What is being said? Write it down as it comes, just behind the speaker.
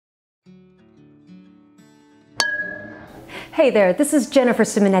Hey there, this is Jennifer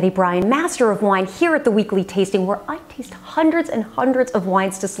Simonetti-Bryan, Master of Wine here at the Weekly Tasting, where I taste hundreds and hundreds of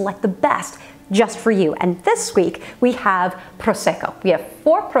wines to select the best just for you. And this week we have Prosecco. We have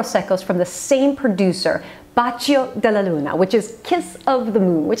 4 Proseccos from the same producer, Bacio della Luna, which is Kiss of the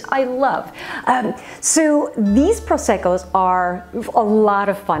Moon, which I love. So these Proseccos are a lot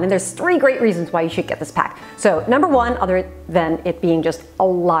of fun, and there's 3 great reasons why you should get this pack. So number 1, other than it being just a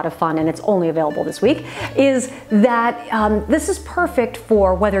lot of fun and it's only available this week, is that this is perfect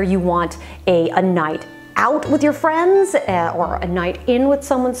for whether you want a night out with your friends or a night in with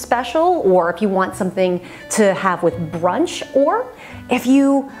someone special, or if you want something to have with brunch, or if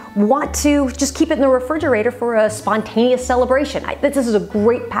you want to just keep it in the refrigerator for a spontaneous celebration. This is a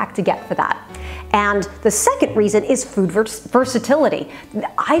great pack to get for that. And the second reason is food versatility.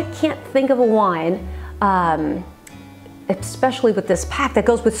 I can't think of a wine, especially with this pack, that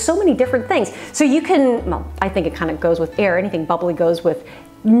goes with so many different things. So you can, well, I think it kind of goes with air. Anything bubbly goes with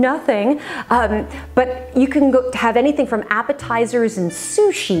nothing, but you can have anything from appetizers and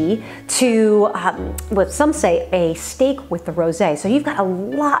sushi to what some say a steak with the rosé. So you've got a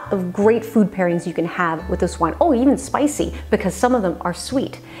lot of great food pairings you can have with this wine. Oh, even spicy, because some of them are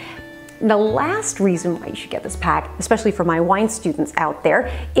sweet. And the last reason why you should get this pack, especially for my wine students out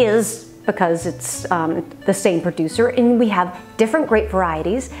there, is because it's the same producer, and we have different grape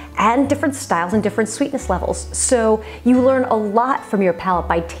varieties and different styles and different sweetness levels. So you learn a lot from your palate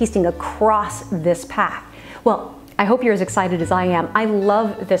by tasting across this pack. Well, I hope you're as excited as I am. I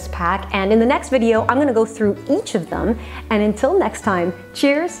love this pack, and in the next video, I'm gonna go through each of them. And until next time,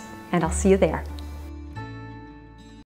 cheers, and I'll see you there.